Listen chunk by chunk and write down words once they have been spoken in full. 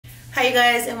Hi you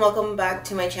guys, and welcome back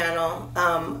to my channel.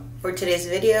 For today's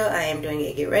video I am doing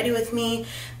a get ready with me.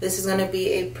 This is going to be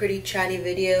a pretty chatty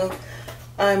video.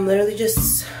 I'm literally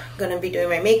just going to be doing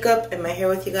my makeup and my hair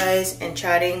with you guys and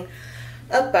chatting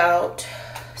about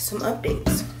some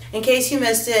updates. In case you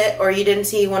missed it or you didn't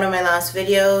see one of my last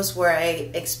videos where I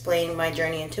explained my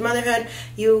journey into motherhood,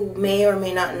 you may or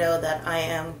may not know that I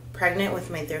am pregnant with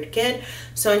my third kid.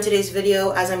 So in today's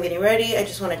video, as I'm getting ready, I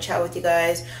just want to chat with you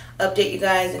guys, update you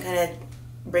guys, and kind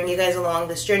of bring you guys along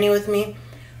this journey with me.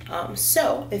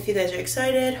 So if you guys are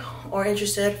excited or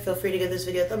interested, feel free to give this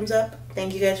video a thumbs up.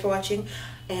 Thank you guys for watching,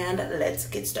 and let's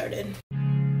get started.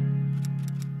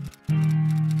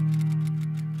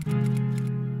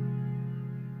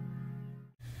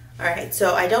 Alright,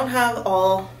 so I don't have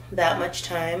all that much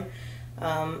time.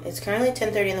 It's currently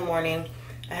 10:30 in the morning.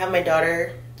 I have my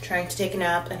daughter trying to take a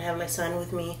nap and have my son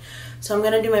with me. So I'm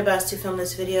going to do my best to film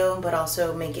this video, but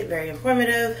also make it very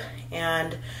informative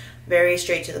and very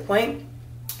straight to the point.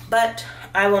 But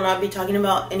I will not be talking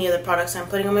about any of the products I'm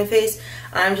putting on my face.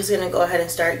 I'm just going to go ahead and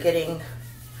start getting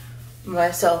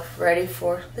myself ready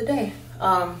for the day.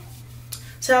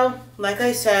 So like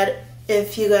I said,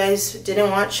 if you guys didn't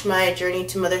watch my journey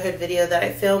to motherhood video that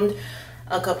I filmed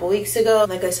a couple weeks ago,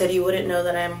 like I said, you wouldn't know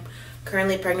that I'm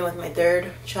currently pregnant with my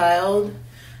third child.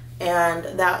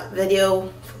 And that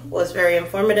video was very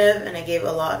informative, and I gave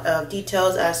a lot of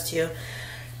details as to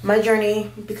my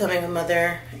journey becoming a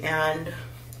mother and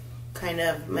kind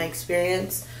of my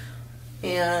experience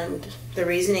and the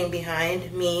reasoning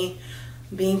behind me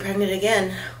being pregnant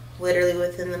again literally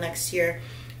within the next year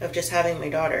of just having my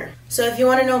daughter. So if you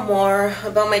want to know more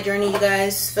about my journey, you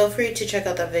guys, feel free to check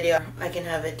out that video. I can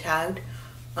have it tagged.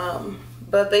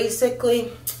 But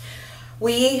basically,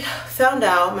 we found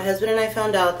out, my husband and I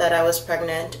found out that I was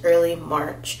pregnant early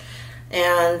March.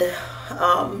 And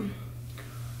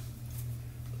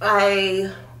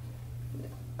I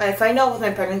find out with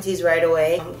my pregnancies right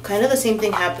away. Kind of the same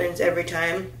thing happens every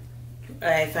time.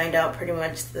 I find out pretty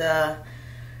much the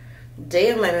day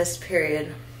of my missed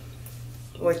period,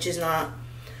 which is not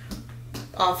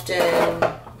often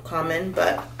common,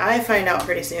 but I find out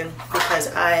pretty soon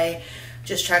because I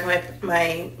just track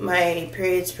my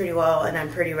periods pretty well, and I'm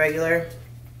pretty regular,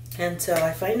 and so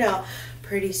I find out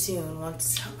pretty soon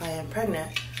once I am pregnant.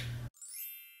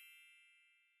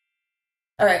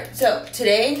 Alright, so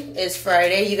today is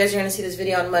Friday. You guys are going to see this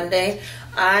video on Monday.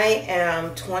 I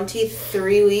am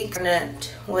 23 weeks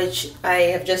pregnant, which I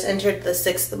have just entered the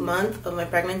 6th month of my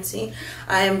pregnancy.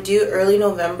 I am due early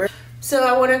November. So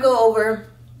I want to go over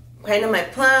kind of my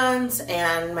plans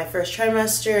and my first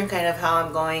trimester and kind of how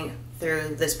I'm going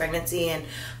through this pregnancy and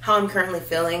how I'm currently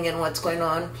feeling and what's going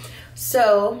on.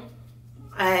 So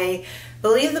I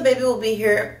believe the baby will be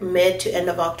here mid to end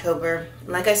of October.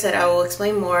 Like I said, I will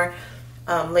explain more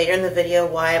later in the video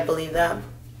why I believe that.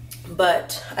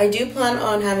 But I do plan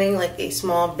on having like a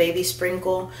small baby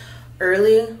sprinkle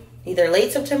early, either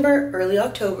late September, early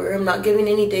October. I'm not giving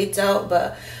any dates out,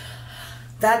 but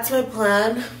that's my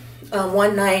plan.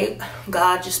 One night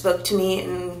God just spoke to me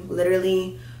and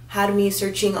literally had me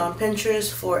searching on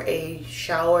Pinterest for a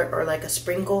shower or like a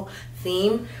sprinkle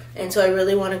theme, and so I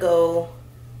really want to go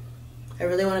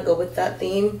with that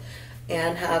theme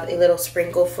and have a little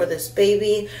sprinkle for this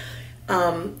baby.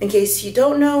 In case you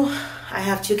don't know, I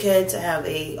have two kids. I have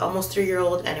a almost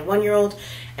 3-year-old and a 1-year-old,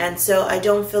 and so I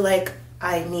don't feel like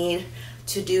I need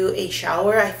to do a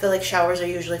shower. I feel like showers are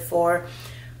usually for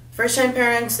first-time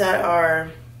parents that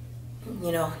are,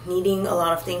 you know, needing a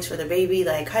lot of things for their baby,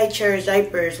 like high chairs,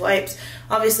 diapers, wipes.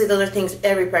 Obviously those are things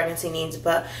every pregnancy needs,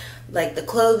 but like the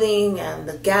clothing and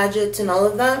the gadgets and all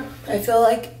of that, I feel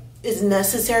like is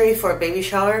necessary for a baby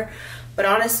shower. But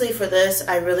honestly, for this,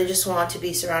 I really just want to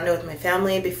be surrounded with my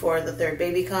family before the third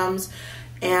baby comes,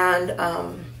 and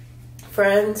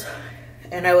friends,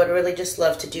 and I would really just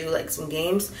love to do like some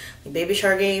games, like baby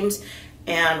shower games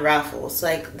and raffles.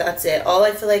 Like, that's it. All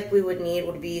I feel like we would need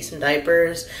would be some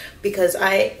diapers, because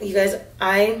you guys,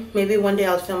 maybe one day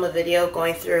I'll film a video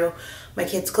going through my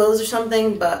kids' clothes or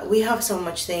something, but we have so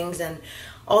much things, and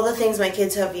all the things my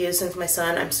kids have used since my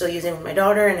son, I'm still using with my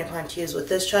daughter, and I plan to use with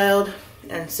this child.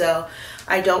 And so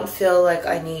I don't feel like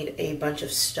I need a bunch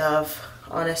of stuff,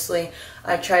 honestly.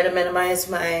 I try to minimize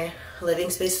my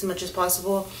living space as much as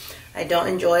possible. I don't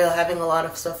enjoy having a lot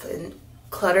of stuff and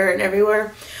clutter and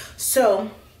everywhere.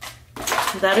 So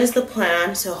that is the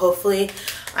plan. So hopefully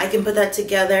I can put that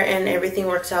together and everything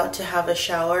works out to have a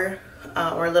shower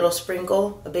or a little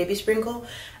sprinkle, a baby sprinkle,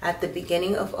 at the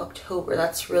beginning of October.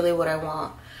 That's really what I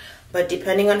want. But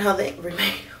depending on how the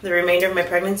remainder of my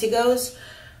pregnancy goes,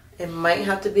 it might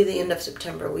have to be the end of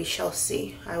September. We shall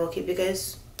see. I will keep you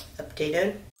guys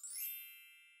updated.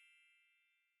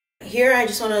 here I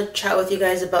just want to chat with you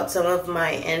guys about some of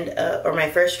my my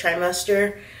first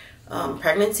trimester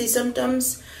pregnancy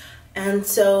symptoms. And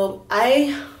so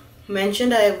I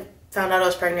mentioned I found out I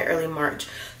was pregnant early March.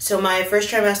 So my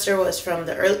first trimester was from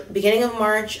the beginning of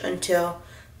March until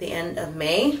the end of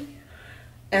May.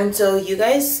 And so you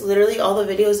guys, literally all the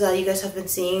videos that you guys have been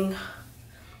seeing,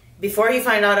 before you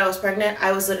find out I was pregnant,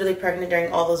 I was literally pregnant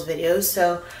during all those videos.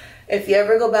 So if you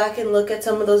ever go back and look at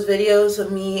some of those videos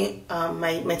of me,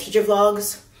 my teacher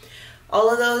vlogs, all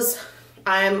of those,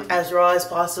 I'm as raw as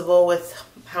possible with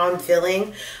how I'm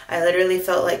feeling. I literally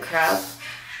felt like crap.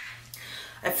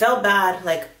 I felt bad,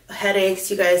 like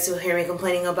headaches, you guys will hear me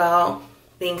complaining about,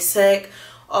 being sick.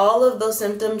 All of those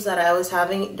symptoms that I was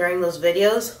having during those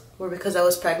videos were because I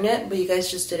was pregnant, but you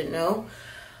guys just didn't know.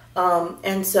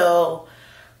 And so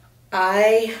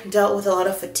I dealt with a lot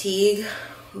of fatigue,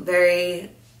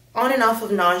 very on and off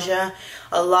of nausea,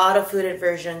 a lot of food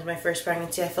aversions. My first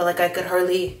pregnancy, I felt like I could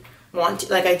hardly want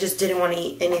to, like I just didn't want to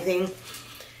eat anything.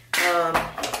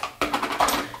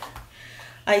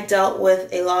 I dealt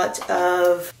with a lot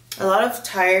of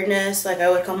tiredness. Like I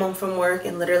would come home from work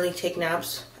and literally take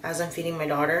naps as I'm feeding my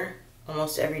daughter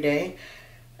almost every day.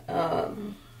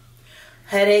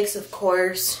 Headaches, of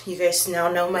course. You guys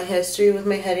now know my history with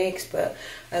my headaches, but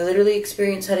I literally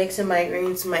experienced headaches and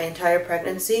migraines my entire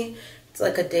pregnancy. It's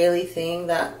like a daily thing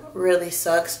that really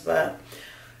sucks, but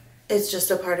it's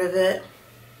just a part of it.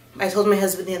 I told my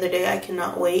husband the other day I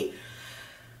cannot wait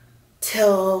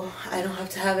till I don't have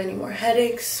to have any more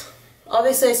headaches.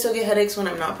 Obviously I still get headaches when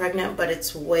I'm not pregnant, but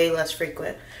it's way less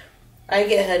frequent. I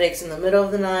get headaches in the middle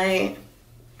of the night,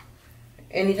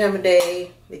 any time of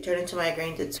day. They turn into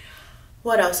migraines.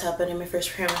 What else happened in my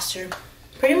first trimester?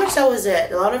 Pretty much that was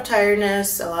it. A lot of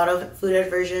tiredness, a lot of food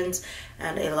aversions,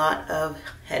 and a lot of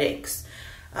headaches.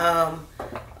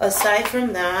 Aside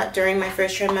from that, during my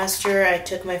first trimester, I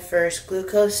took my first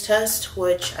glucose test,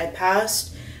 which I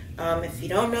passed. If you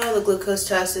don't know, the glucose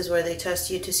test is where they test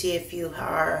you to see if you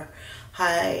are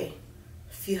high,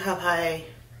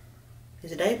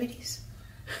 is it diabetes?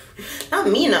 Not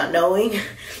me not knowing.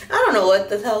 I don't know what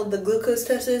the hell the glucose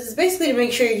test is. It's basically to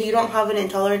make sure you don't have an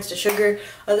intolerance to sugar,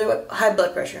 high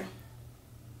blood pressure.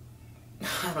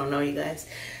 I don't know, you guys.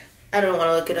 I don't want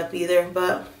to look it up either,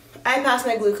 but I passed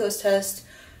my glucose test,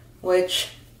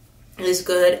 which is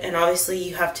good, and obviously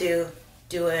you have to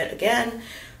do it again.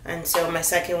 And so my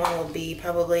second one will be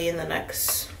probably in the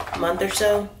next month or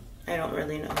so. I don't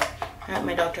really know.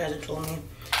 My doctor hasn't told me.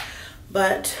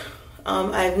 But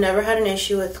I've never had an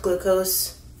issue with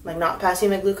glucose, like not passing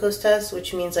my glucose test,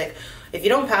 which means like if you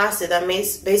don't pass it, that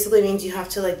basically means you have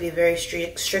to like be very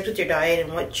strict with your diet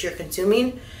and what you're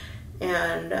consuming.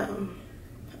 And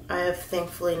I have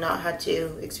thankfully not had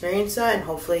to experience that, and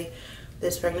hopefully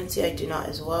this pregnancy I do not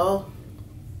as well.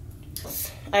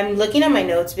 I'm looking at my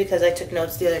notes because I took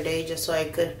notes the other day just so I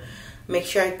could make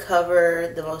sure I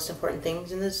cover the most important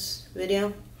things in this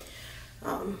video.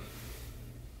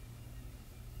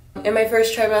 In my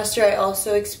first trimester, I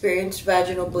also experienced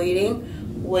vaginal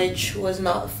bleeding, which was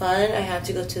not fun. I had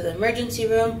to go to the emergency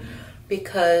room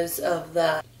because of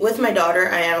that. With my daughter,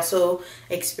 I also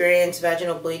experienced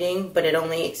vaginal bleeding, but it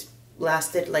only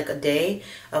lasted like a day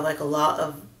of like a lot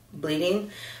of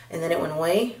bleeding, and then it went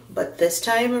away. But this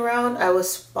time around, I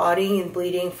was spotting and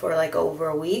bleeding for like over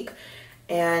a week,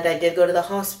 and I did go to the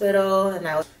hospital, and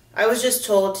I was just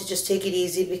told to just take it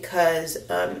easy because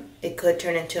it could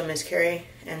turn into a miscarry.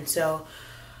 And so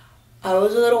I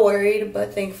was a little worried,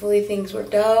 but thankfully things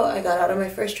worked out. I got out of my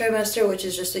first trimester, which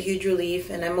is just a huge relief,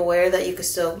 and I'm aware that you could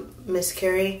still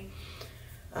miscarry.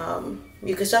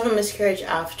 You could still have a miscarriage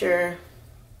after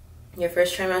your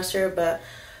first trimester, but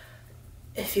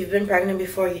if you've been pregnant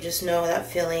before, you just know that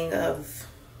feeling of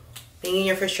being in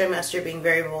your first trimester, being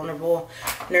very vulnerable,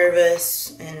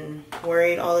 nervous, and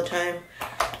worried all the time.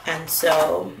 And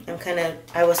so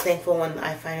I was thankful when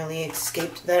I finally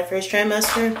escaped that first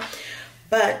trimester.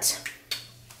 But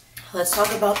let's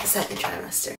talk about the second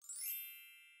trimester.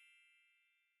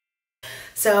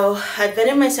 So I've been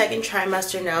in my second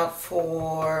trimester now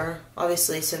for,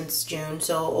 obviously, since June,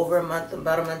 so over a month,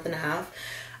 about a month and a half.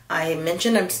 I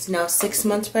mentioned I'm now 6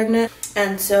 months pregnant.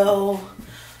 And so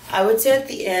I would say at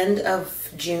the end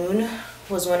of June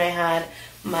was when I had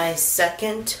my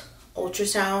second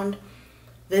ultrasound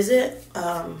visit.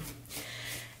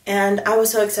 And I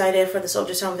was so excited for this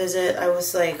ultrasound visit. I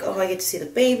was like, oh, I get to see the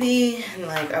baby. And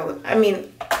like, I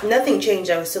mean, nothing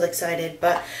changed. I was still excited.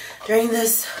 But during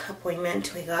this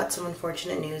appointment, we got some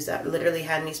unfortunate news that literally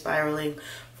had me spiraling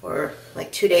for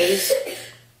like 2 days.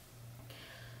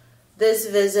 This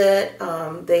visit,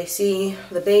 they see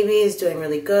the baby is doing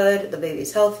really good. The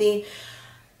baby's healthy.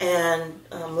 and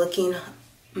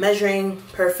measuring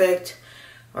perfect,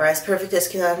 or as perfect as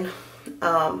can.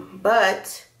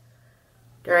 But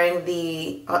during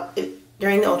the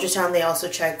ultrasound, they also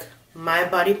check my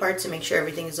body parts to make sure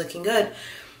everything is looking good.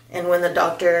 And when the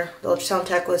ultrasound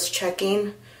tech was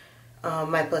checking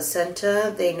my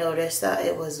placenta, they noticed that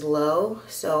it was low.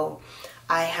 So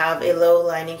I have a low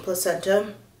lining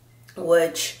placenta,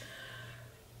 which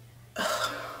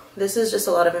this is just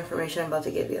a lot of information I'm about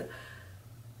to give you.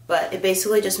 But it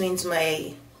basically just means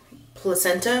my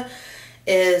placenta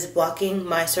is blocking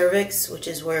my cervix, which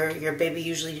is where your baby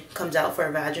usually comes out for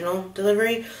a vaginal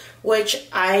delivery, which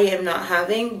I am not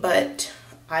having, but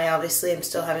I obviously am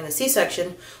still having a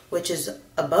C-section, which is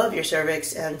above your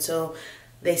cervix, and so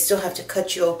they still have to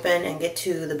cut you open and get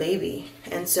to the baby.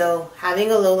 And so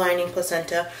having a low lining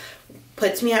placenta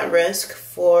puts me at risk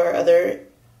for other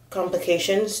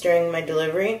complications during my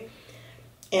delivery.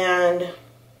 And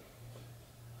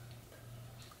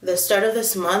the start of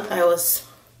this month, I was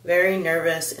very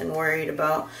nervous and worried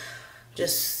about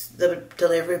just the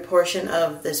delivery portion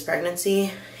of this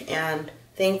pregnancy. And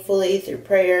thankfully, through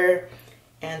prayer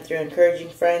and through encouraging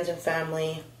friends and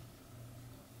family,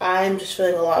 I'm just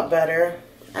feeling a lot better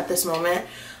at this moment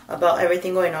about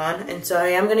everything going on. And so I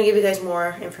am going to give you guys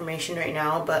more information right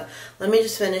now, but let me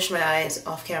just finish my eyes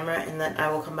off camera, and then I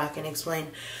will come back and explain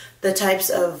the types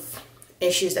of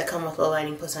issues that come with low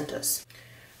lining placentas.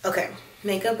 Okay,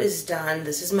 makeup is done.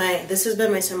 This has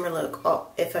been my summer look. Oh,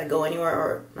 if I go anywhere,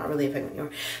 or not really if I go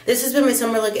anywhere. This has been my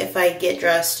summer look if I get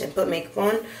dressed and put makeup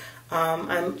on.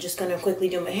 I'm just gonna quickly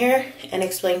do my hair and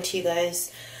explain to you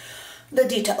guys the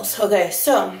details. Okay,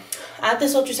 so at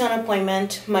this ultrasound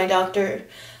appointment, my doctor,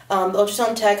 the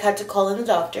ultrasound tech had to call in the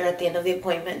doctor at the end of the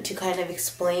appointment to kind of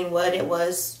explain what a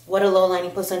low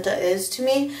lining placenta is to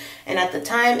me. And at the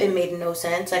time, it made no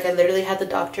sense. Like, I literally had the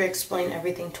doctor explain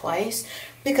everything twice,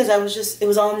 because it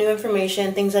was all new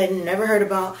information, things I'd never heard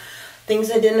about,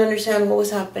 things I didn't understand what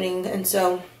was happening. And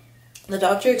so the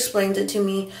doctor explained it to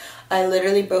me. I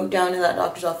literally broke down in that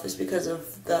doctor's office because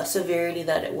of the severity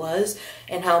that it was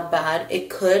and how bad it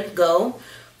could go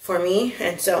for me.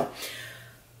 And so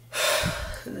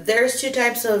there's two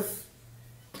types of,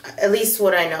 at least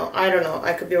what I know. I don't know.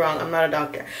 I could be wrong. I'm not a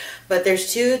doctor. But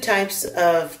there's two types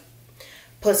of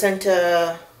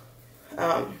placenta,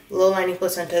 low lining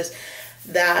placentas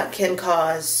that can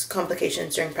cause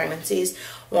complications during pregnancies.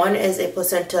 One is a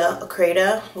placenta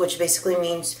accreta, which basically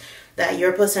means that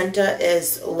your placenta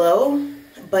is low,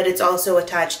 but it's also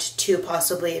attached to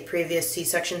possibly a previous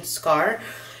C-section scar,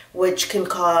 which can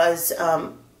cause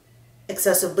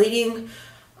excessive bleeding,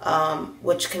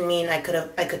 which can mean I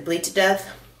could bleed to death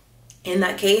in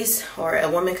that case, or a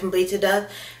woman can bleed to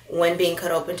death when being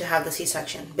cut open to have the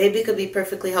C-section. Baby could be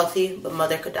perfectly healthy, but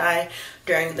mother could die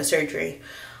during the surgery.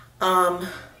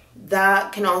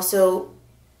 That can also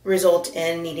result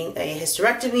in needing a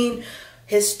hysterectomy,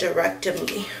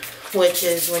 which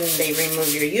is when they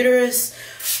remove your uterus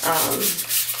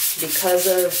because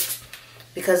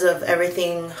of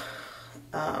everything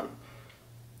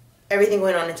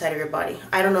going on inside of your body.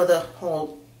 I don't know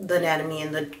the anatomy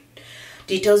and the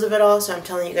details of it all, so I'm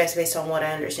telling you guys based on what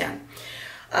I understand.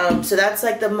 So that's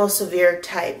like the most severe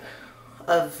type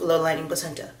of low lining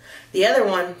placenta. The other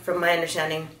one, from my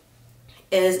understanding,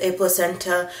 is a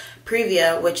placenta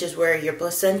previa, which is where your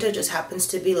placenta just happens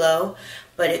to be low,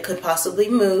 but it could possibly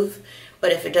move.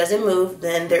 But if it doesn't move,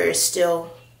 then there is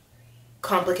still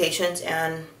complications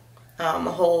and a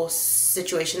whole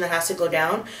situation that has to go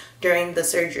down during the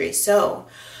surgery. So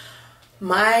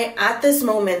at this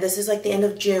moment, this is like the end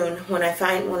of June when I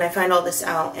find all this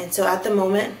out. And so at the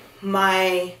moment,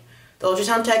 the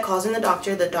ultrasound tech calls in the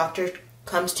doctor. The doctor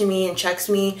comes to me and checks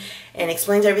me and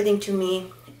explains everything to me.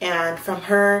 And from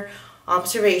her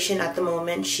observation at the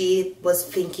moment, she was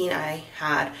thinking I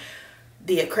had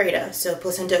the accreta, so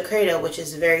placenta accreta, which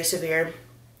is very severe,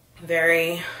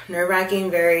 very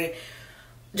nerve-wracking,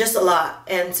 just a lot.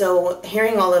 And so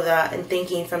hearing all of that and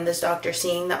thinking from this doctor,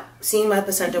 seeing my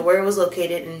placenta, where it was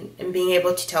located, and being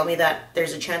able to tell me that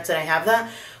there's a chance that I have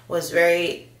that,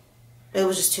 it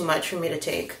was just too much for me to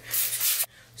take.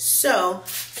 So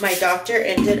my doctor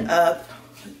ended up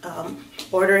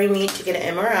ordering me to get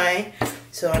an MRI.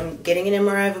 So I'm getting an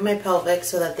MRI of my pelvic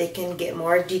so that they can get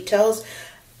more details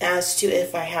as to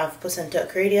if I have placenta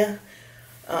accreta,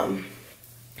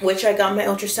 which I got my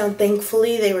ultrasound.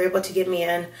 Thankfully, they were able to get me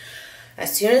in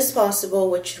as soon as possible,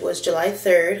 which was July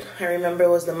 3rd. I remember it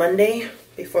was the Monday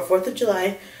before 4th of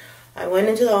July. I went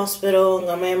into the hospital and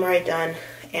got my MRI done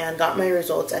and got my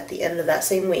results at the end of that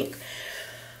same week.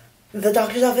 The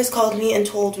doctor's office called me and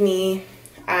told me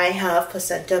I have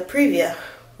placenta previa,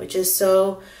 which is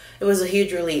so, it was a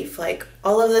huge relief. Like,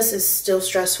 all of this is still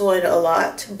stressful and a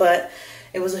lot, but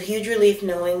it was a huge relief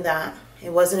knowing that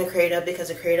it wasn't a CRADA,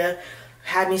 because a CRADA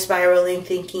had me spiraling,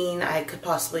 thinking I could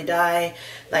possibly die.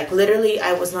 Like, literally,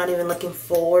 I was not even looking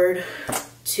forward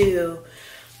to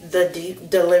the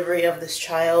delivery of this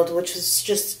child, which was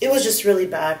just, it was just really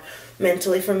bad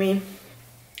mentally for me.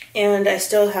 And I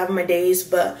still have my days,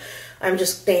 but I'm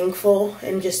just thankful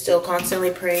and just still constantly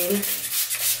praying.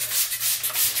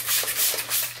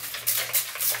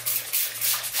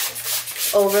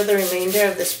 Over the remainder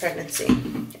of this pregnancy.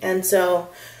 And so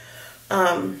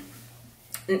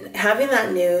having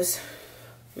that news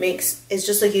is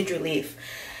just a huge relief.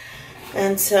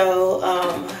 And so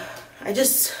I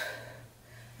just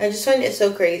find it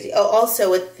so crazy. Oh, also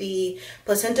with the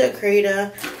placenta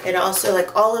CRADA, and also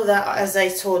like all of that, as I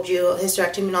told you,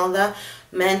 hysterectomy and all of that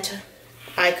meant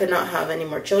I could not have any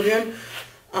more children,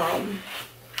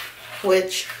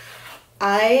 which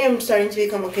I am starting to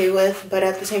become okay with, but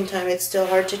at the same time it's still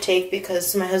hard to take,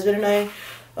 because my husband and I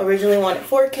originally wanted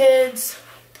 4 kids,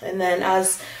 and then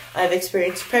as I've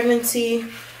experienced pregnancy,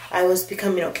 I was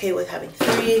becoming okay with having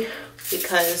 3,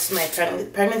 because my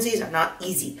pregnancies are not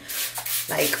easy.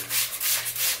 Like,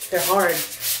 they're hard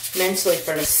mentally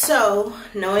for me. So,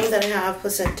 knowing that I have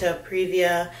placenta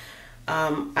previa,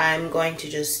 I'm going to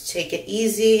just take it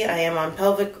easy. I am on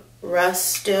pelvic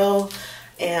rest still,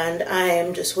 and I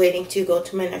am just waiting to go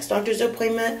to my next doctor's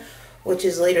appointment, which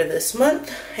is later this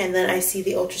month, and then I see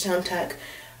the ultrasound tech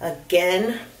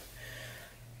again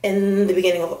in the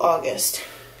beginning of August.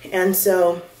 And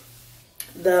so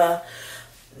the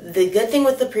good thing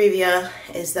with the previa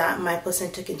is that my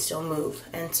placenta can still move.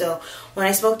 And so when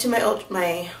I spoke to my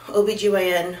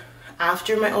OBGYN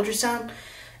after my ultrasound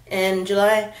in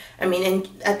July, at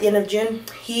the end of June,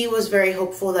 he was very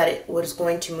hopeful that it was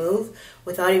going to move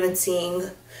without even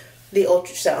seeing the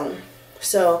ultrasound.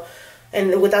 So,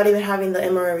 and without even having the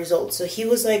MRI results. So he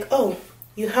was like, oh,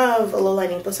 you have a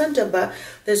low-lying placenta, but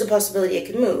there's a possibility it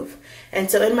could move.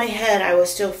 And so in my head, I was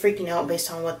still freaking out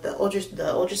based on what the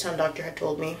ultrasound doctor had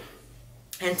told me.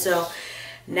 And so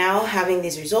now having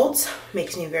these results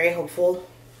makes me very hopeful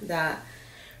that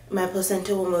my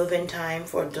placenta will move in time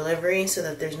for delivery, so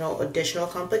that there's no additional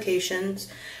complications.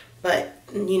 But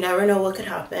you never know what could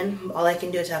happen. All I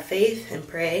can do is have faith and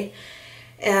pray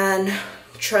and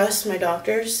trust my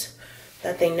doctors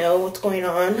that they know what's going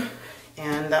on,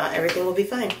 and everything will be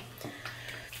fine.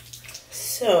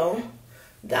 So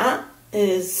that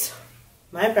is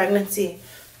my pregnancy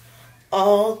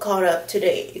all caught up to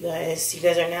date, you guys. You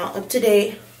guys are now up to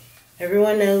date.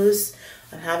 Everyone knows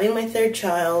I'm having my 3rd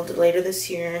child later this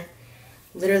year,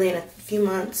 literally in a few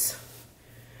months.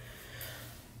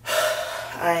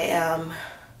 I am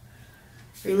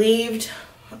relieved,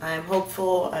 I'm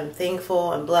hopeful, I'm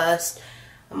thankful, I'm blessed,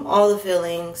 I'm all the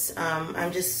feelings.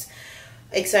 I'm just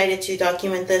excited to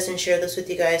document this and share this with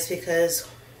you guys, because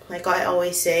like I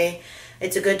always say,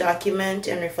 it's a good document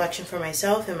and reflection for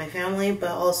myself and my family,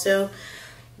 but also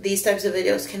these types of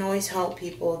videos can always help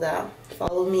people that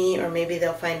follow me, or maybe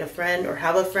they'll find a friend or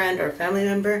have a friend or a family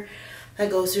member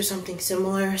that goes through something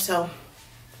similar. So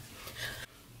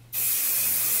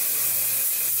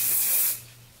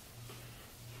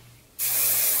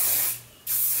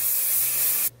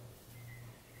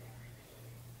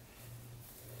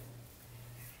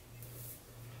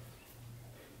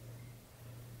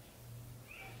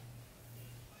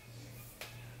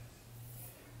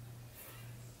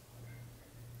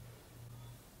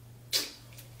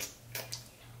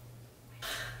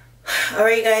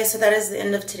alright guys, so that is the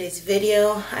end of today's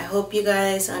video. I hope you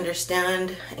guys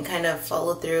understand and kind of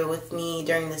follow through with me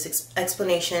during this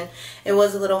explanation. It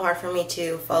was a little hard for me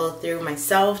to follow through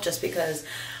myself, just because,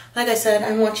 like I said,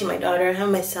 I'm watching my daughter, I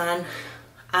have my son.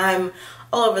 I'm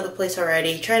all over the place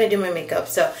already trying to do my makeup.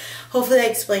 So hopefully I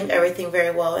explained everything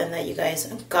very well, and that you guys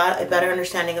got a better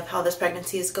understanding of how this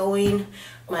pregnancy is going,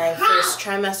 my first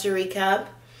trimester recap,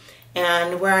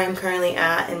 and where I'm currently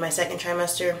at in my 2nd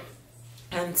trimester.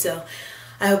 And so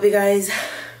I hope you guys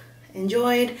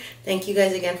enjoyed. Thank you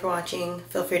guys again for watching.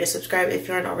 Feel free to subscribe if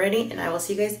you aren't already, and I will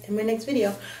see you guys in my next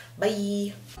video.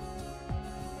 Bye.